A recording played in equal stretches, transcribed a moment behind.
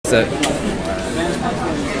ruleset.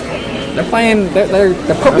 They're playing.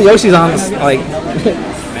 The purple Yoshi's on like.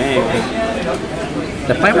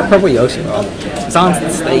 They're playing for purple Yoshi, bro. It's on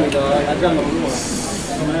stake.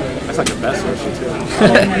 That's like the best Yoshi too.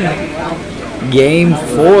 Game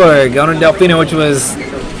 4, going to Delfino, which was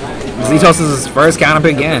zToast's first counter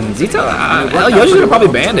pick again. zToast, Yoshi should have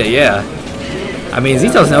probably banned it, yeah. I mean,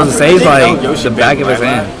 zToast knows the stage like the back of his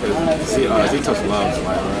hand. zToast loves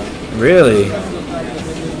Lyra. Really?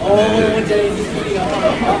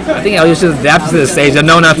 I think Yoshi just adapted to the stage. They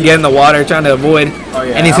know not to get in the water, trying to avoid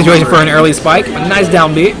any situation for an early spike. A nice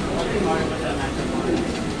downbeat.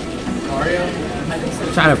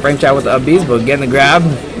 Trying to frame chat with the up Bs, but getting the grab.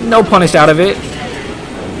 No punish out of it.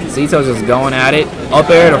 zToast just going at it. Up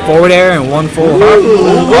air to forward air and one full hop.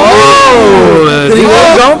 Oh!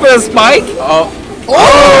 zToast going for the spike.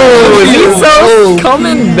 zToast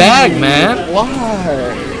coming back, man.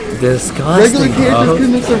 Why? Disgusting, Regular characters bro.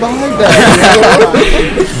 couldn't have survived that.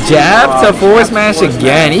 Jab to forward smash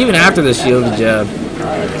again, even after the shield jab.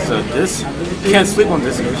 So this, you can't sleep on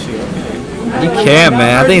this Yoshi. You can't,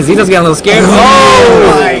 man. I think zToast getting a little scared.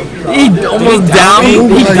 Oh! He almost down.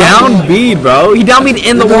 He down B, bro. He down B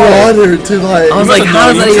in the wall. To like, I was like,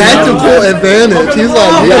 how does that even happen? tactical advantage. He's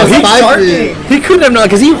like, yeah, He couldn't have known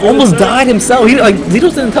because he almost died himself. He like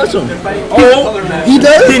zToast didn't touch him. Oh, he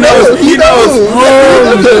does. He knows. He knows.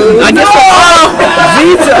 Oh, I guess.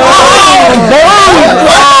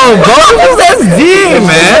 Oh, both SD,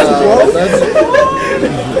 man.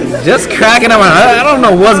 Just cracking up. I don't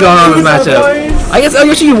know what's going on in this matchup. I guess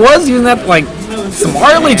Yoshi was using that like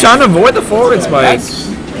smartly, trying to avoid the forward spike.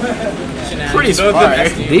 Pretty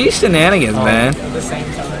smart. These shenanigans, man.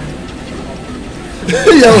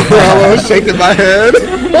 Yo, bro, I was shaking my head.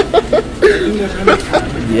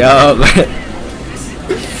 Yo.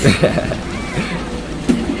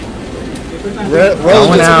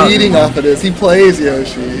 Rose just feeding off of this. He plays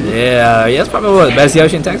Yoshi. Yeah, that's probably the best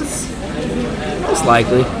Yoshi in Texas. Most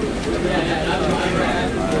likely.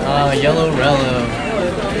 Yellow Rello.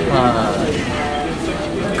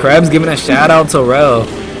 Krebs giving a shout out to Rel.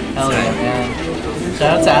 Hell yeah, man.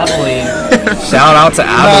 Shout out to Abilene. Shout out to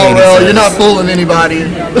Abilene. No, Rel, you're not fooling anybody. Yo.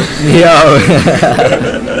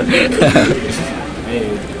 Hey,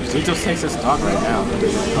 zToast takes his stock right now.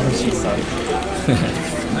 How much she suck?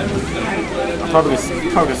 I'm probably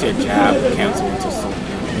gonna see a jab cancel into something.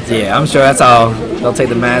 Yeah, I'm sure that's how they'll take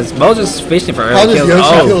the match. Both just fishing for How early does kills.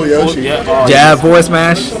 Yoshi kill Yoshi? Jab, forward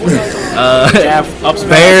smash. Jab, up smash.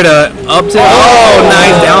 Fair to up to. Oh,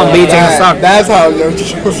 nice down B, taking the stock. That's how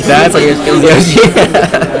Yoshi kills. That's how Yoshi kills Yoshi.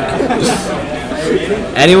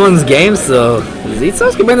 Anyone's game still.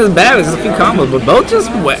 zToast can bring this back. There's a few combos, but both just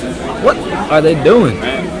what are they doing?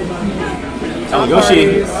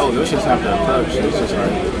 Yoshi's have to approach. He's just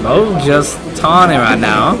like Both just taunting right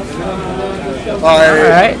now.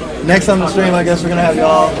 Alright. Next on the stream, I guess we're gonna have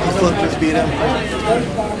y'all flip just beat him.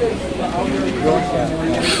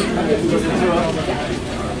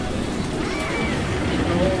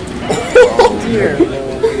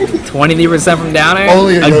 23% from downer.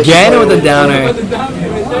 Again with the downer.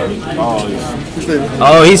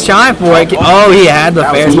 Oh, he's trying for it. Oh, he had the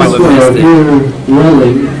fair spot but missed it. We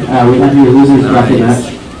have your losers bracket match.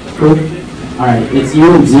 Alright, it's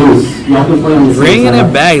you and Zeus. Y'all can play on the Bringing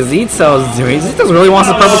it back. zToast really wants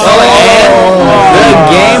the purple color. And the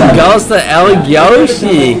game goes to El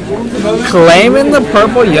Yoshi. Claiming the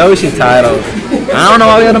purple Yoshi title. I don't know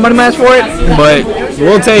why we got a money match for it, but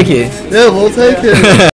we'll take it. Yeah, we'll take it.